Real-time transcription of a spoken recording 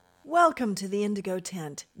Welcome to the Indigo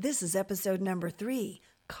Tent. This is episode number 3,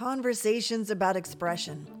 Conversations about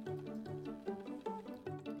Expression.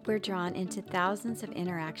 We're drawn into thousands of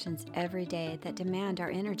interactions every day that demand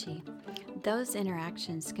our energy. Those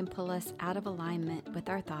interactions can pull us out of alignment with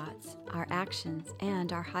our thoughts, our actions,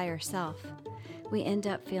 and our higher self. We end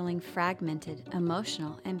up feeling fragmented,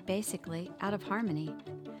 emotional, and basically out of harmony.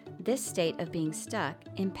 This state of being stuck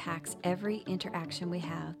impacts every interaction we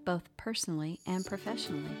have, both personally and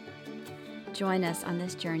professionally. Join us on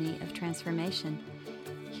this journey of transformation.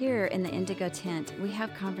 Here in the Indigo Tent, we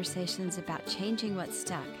have conversations about changing what's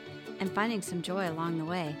stuck and finding some joy along the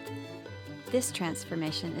way. This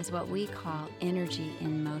transformation is what we call energy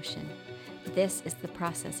in motion. This is the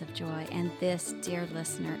process of joy, and this, dear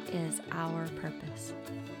listener, is our purpose.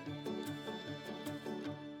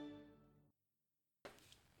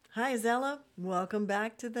 Hi, Zella. Welcome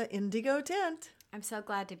back to the Indigo Tent. I'm so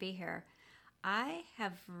glad to be here. I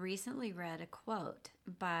have recently read a quote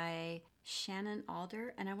by Shannon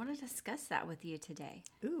Alder, and I want to discuss that with you today.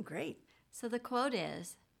 Ooh, great. So the quote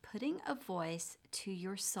is, "Putting a voice to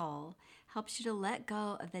your soul helps you to let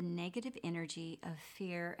go of the negative energy of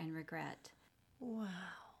fear and regret." Wow.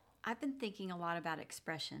 I've been thinking a lot about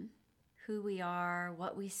expression, who we are,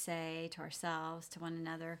 what we say to ourselves, to one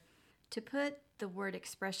another. To put the word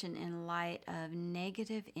expression in light of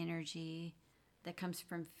negative energy that comes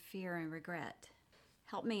from fear and regret.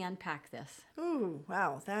 Help me unpack this. Ooh,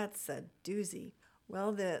 wow, that's a doozy.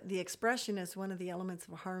 Well, the expression is one of the elements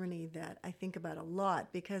of harmony that I think about a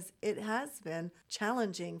lot because it has been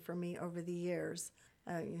challenging for me over the years.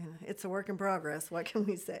 It's a work in progress. What can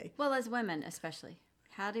we say? Well, as women especially,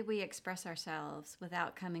 how do we express ourselves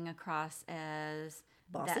without coming across as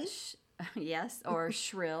Bossy? Yes, or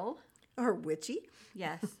shrill? Or witchy?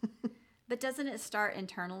 Yes. But doesn't it start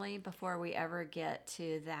internally before we ever get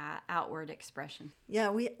to that outward expression? Yeah,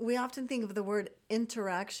 we often think of the word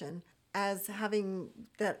interaction as having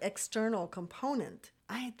that external component.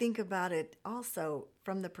 I think about it also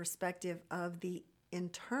from the perspective of the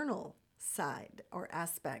internal side or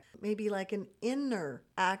aspect, maybe like an inner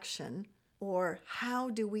action, or how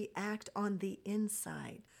do we act on the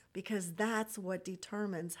inside? Because that's what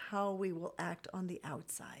determines how we will act on the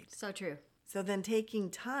outside. So true. So then taking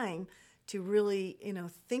time to really,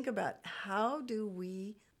 think about how do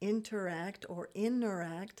we interact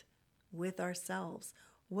with ourselves?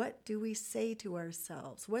 What do we say to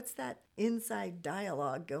ourselves? What's that inside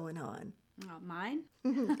dialogue going on? Oh, mine?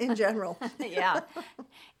 In general. Yeah.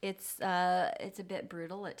 It's a bit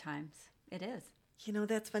brutal at times. It is.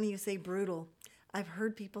 That's funny you say brutal. I've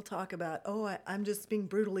heard people talk about, I'm just being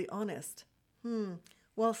brutally honest.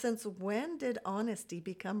 Well, since when did honesty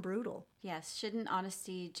become brutal? Yes. Shouldn't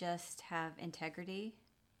honesty just have integrity?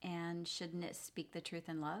 And shouldn't it speak the truth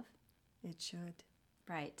in love? It should.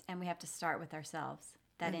 Right. And we have to start with ourselves,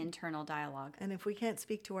 that internal dialogue. And if we can't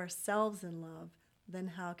speak to ourselves in love, then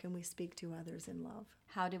how can we speak to others in love?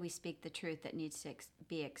 How do we speak the truth that needs to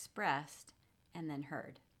be expressed and then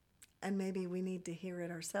heard? And maybe we need to hear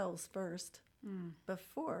it ourselves first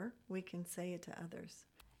before we can say it to others.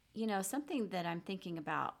 Something that I'm thinking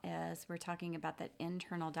about as we're talking about that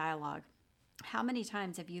internal dialogue, how many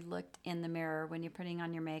times have you looked in the mirror when you're putting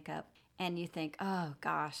on your makeup and you think, oh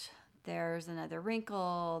gosh, there's another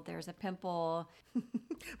wrinkle, there's a pimple.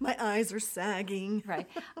 My eyes are sagging. Right.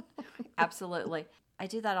 Absolutely. I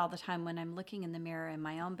do that all the time when I'm looking in the mirror in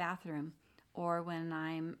my own bathroom or when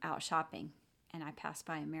I'm out shopping and I pass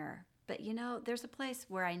by a mirror. But there's a place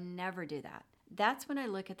where I never do that. That's when I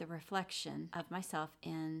look at the reflection of myself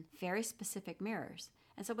in very specific mirrors.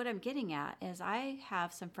 And so what I'm getting at is I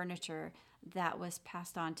have some furniture that was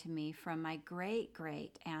passed on to me from my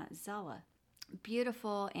great-great Aunt Zella.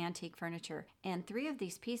 Beautiful antique furniture. And 3 of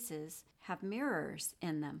these pieces have mirrors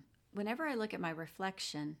in them. Whenever I look at my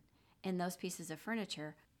reflection in those pieces of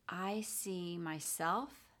furniture, I see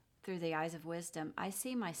myself through the eyes of wisdom. I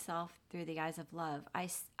see myself through the eyes of love.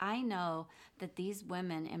 I know that these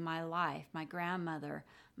women in my life, my grandmother,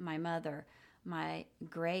 my mother, my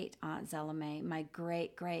great Aunt Zella May, my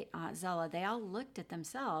great Aunt Zella, they all looked at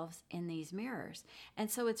themselves in these mirrors.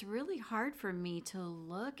 And so it's really hard for me to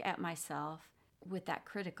look at myself with that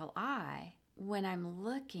critical eye when I'm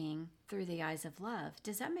looking through the eyes of love.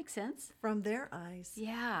 Does that make sense? From their eyes.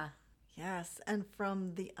 Yeah. Yes, and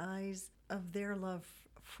from the eyes of their love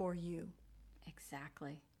for you.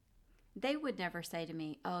 Exactly. They would never say to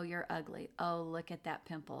me, oh, you're ugly. Oh, look at that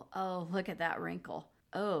pimple. Oh, look at that wrinkle.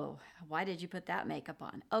 Oh, why did you put that makeup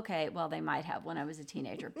on? Okay, well, they might have when I was a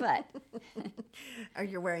teenager, but... Are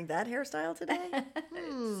you wearing that hairstyle today?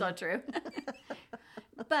 So true.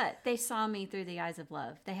 But they saw me through the eyes of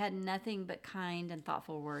love. They had nothing but kind and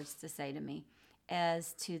thoughtful words to say to me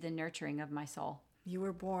as to the nurturing of my soul. You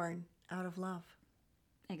were born out of love.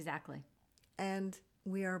 Exactly. And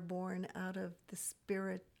we are born out of the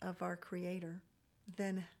spirit of our Creator.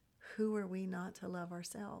 Then who are we not to love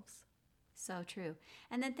ourselves? So true.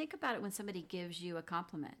 And then think about it when somebody gives you a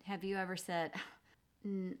compliment. Have you ever said,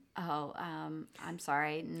 I'm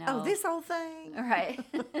sorry, no. Oh, this whole thing. Right.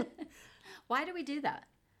 Why do we do that?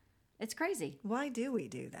 It's crazy. Why do we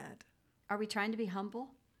do that? Are we trying to be humble?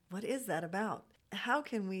 What is that about? How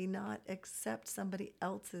can we not accept somebody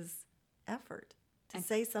else's effort to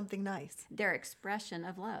say something nice? Their expression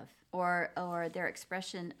of love or their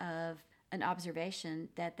expression of an observation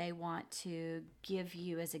that they want to give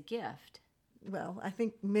you as a gift. Well, I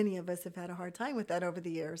think many of us have had a hard time with that over the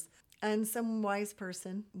years. And some wise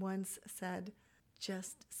person once said,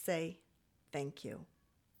 just say thank you.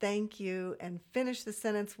 Thank you, and finish the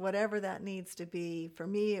sentence, whatever that needs to be. For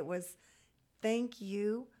me, it was, thank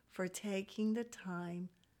you for taking the time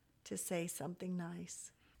to say something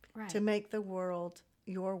nice, Right. to make the world,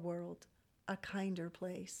 your world, a kinder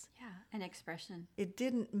place. Yeah, an expression. It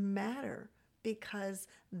didn't matter because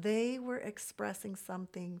they were expressing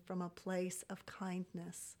something from a place of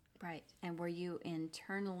kindness. Right. And were you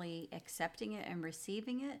internally accepting it and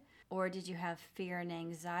receiving it? Or did you have fear and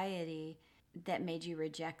anxiety that made you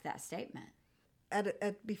reject that statement?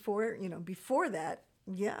 Before that,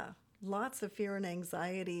 yeah, lots of fear and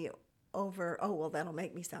anxiety over, oh, well, that'll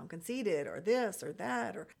make me sound conceited, or this or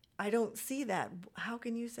that, or I don't see that. How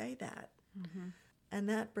can you say that? Mm-hmm. And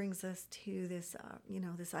that brings us to this,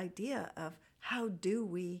 this idea of how do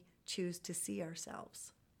we choose to see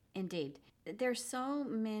ourselves? Indeed. There's so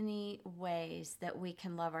many ways that we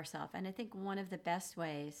can love ourselves. And I think one of the best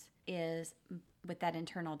ways is with that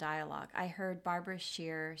internal dialogue. I heard Barbara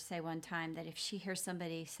Shear say one time that if she hears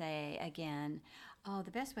somebody say again, oh, the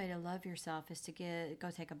best way to love yourself is to go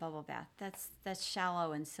take a bubble bath. That's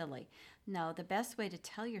shallow and silly. No, the best way to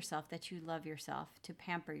tell yourself that you love yourself, to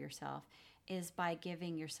pamper yourself, is by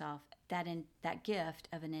giving yourself that gift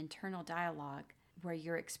of an internal dialogue where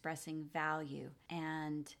you're expressing value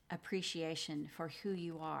and appreciation for who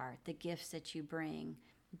you are, the gifts that you bring,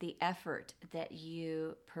 the effort that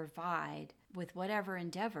you provide with whatever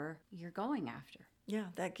endeavor you're going after. Yeah,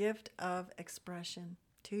 that gift of expression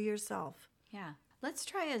to yourself. Yeah. Let's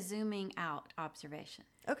try a zooming out observation.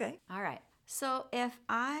 Okay. All right. So if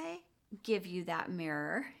I give you that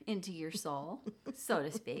mirror into your soul, so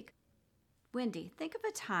to speak, Wendy, think of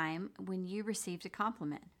a time when you received a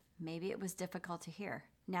compliment. Maybe it was difficult to hear.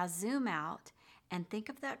 Now zoom out and think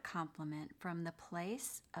of that compliment from the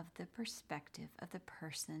place of the perspective of the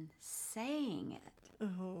person saying it.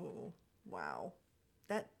 Oh, wow.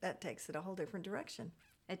 That takes it a whole different direction.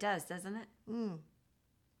 It does, doesn't it?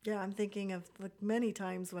 Yeah, I'm thinking of many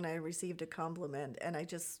times when I received a compliment and I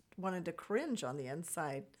just wanted to cringe on the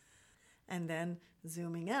inside. And then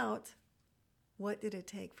zooming out, what did it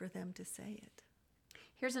take for them to say it?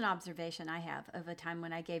 Here's an observation I have of a time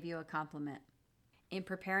when I gave you a compliment. In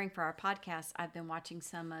preparing for our podcast, I've been watching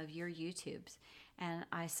some of your YouTubes, and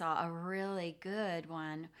I saw a really good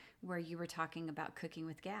one where you were talking about cooking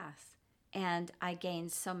with gas. And I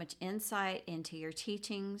gained so much insight into your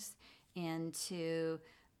teachings, into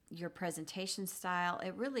your presentation style.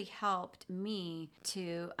 It really helped me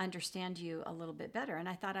to understand you a little bit better. And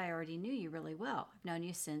I thought I already knew you really well. I've known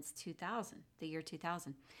you since 2000, the year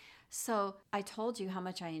 2000. So I told you how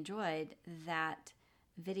much I enjoyed that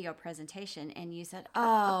video presentation, and you said,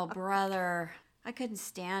 oh, brother, I couldn't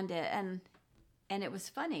stand it. And it was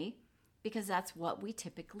funny because that's what we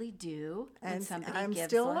typically do when And somebody I'm gives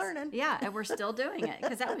still us. learning. Yeah, and we're still doing it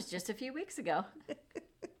because that was just a few weeks ago.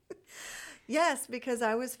 Yes, because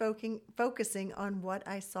I was focusing on what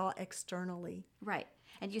I saw externally. Right.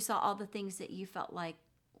 And you saw all the things that you felt like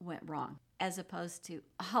went wrong, as opposed to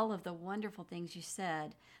all of the wonderful things you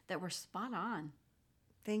said that were spot on.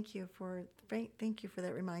 Thank you for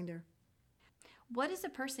that reminder. What is a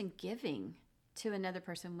person giving to another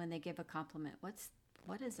person when they give a compliment?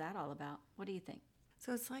 What is that all about? What do you think?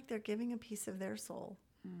 So it's like they're giving a piece of their soul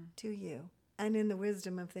to you. And in the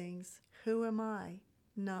wisdom of things, who am I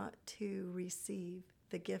not to receive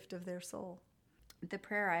the gift of their soul? The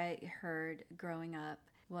prayer I heard growing up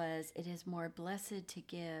was, it is more blessed to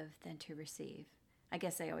give than to receive. I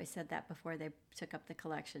guess they always said that before they took up the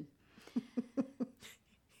collection.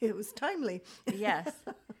 It was timely. Yes.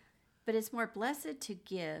 But it's more blessed to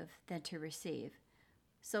give than to receive.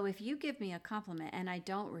 So if you give me a compliment and I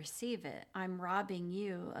don't receive it, I'm robbing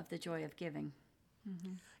you of the joy of giving.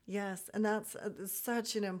 Mm-hmm. Yes, and that's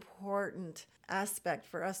such an important aspect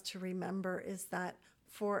for us to remember, is that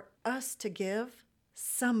for us to give,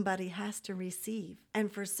 somebody has to receive.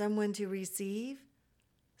 And for someone to receive,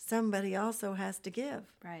 somebody also has to give.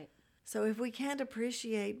 Right. So if we can't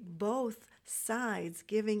appreciate both sides,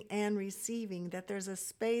 giving and receiving, that there's a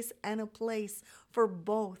space and a place for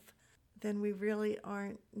both, then we really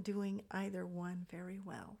aren't doing either one very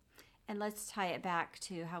well. And let's tie it back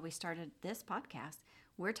to how we started this podcast.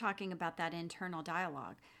 We're talking about that internal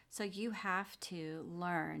dialogue. So you have to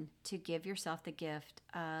learn to give yourself the gift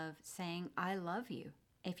of saying, I love you.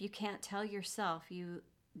 If you can't tell yourself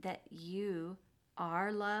that you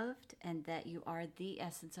are loved and that you are the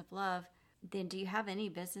essence of love, then do you have any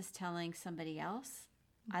business telling somebody else,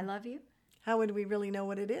 I love you? How would we really know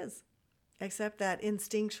what it is? Except that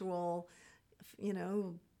instinctual,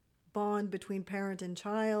 bond between parent and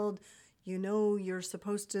child. You're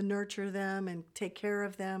supposed to nurture them and take care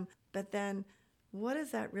of them. But then what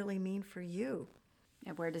does that really mean for you?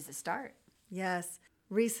 And where does it start? Yes.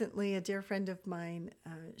 Recently, a dear friend of mine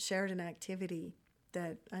shared an activity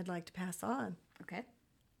that I'd like to pass on. Okay.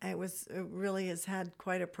 It really has had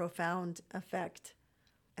quite a profound effect.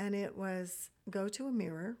 And it was go to a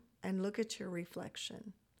mirror and look at your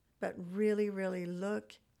reflection. But really, really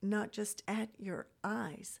look not just at your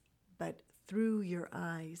eyes, but through your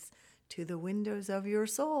eyes to the windows of your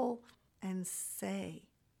soul and say,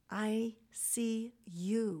 I see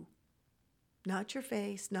you. Not your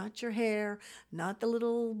face, not your hair, not the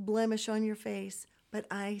little blemish on your face, but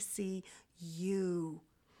I see you.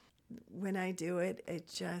 When I do it,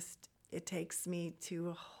 it takes me to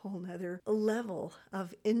a whole nother level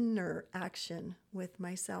of inner action with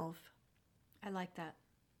myself. I like that.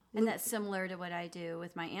 And that's similar to what I do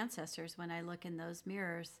with my ancestors when I look in those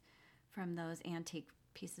mirrors from those antique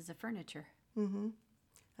pieces of furniture. Mm-hmm.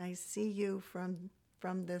 I see you from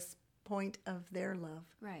this point of their love.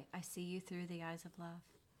 Right. I see you through the eyes of love.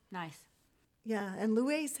 Nice. Yeah, and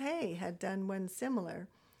Louise Hay had done one similar.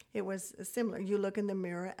 It was similar. You look in the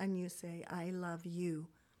mirror and you say, I love you.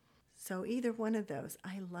 So either one of those,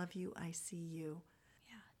 I love you, I see you.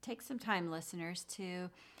 Yeah. Take some time, listeners, to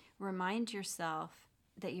remind yourself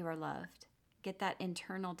that you are loved. Get that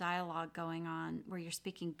internal dialogue going on where you're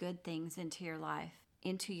speaking good things into your life,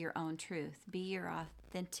 into your own truth. Be your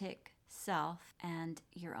authentic self and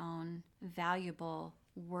your own valuable,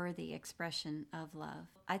 worthy expression of love.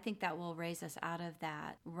 I think that will raise us out of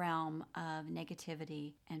that realm of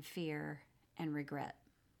negativity and fear and regret.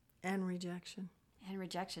 And rejection. And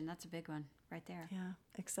rejection, that's a big one right there. Yeah,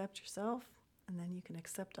 accept yourself, and then you can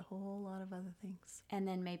accept a whole lot of other things. And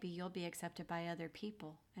then maybe you'll be accepted by other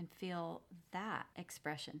people and feel that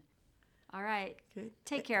expression. All right. Good.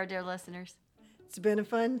 Take care, dear listeners. It's been a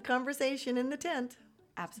fun conversation in the tent.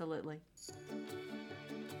 Absolutely.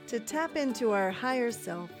 To tap into our higher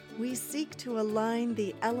self, we seek to align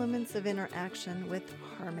the elements of interaction with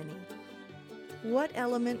harmony. What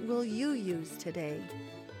element will you use today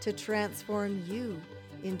to transform you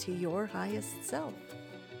into your highest self?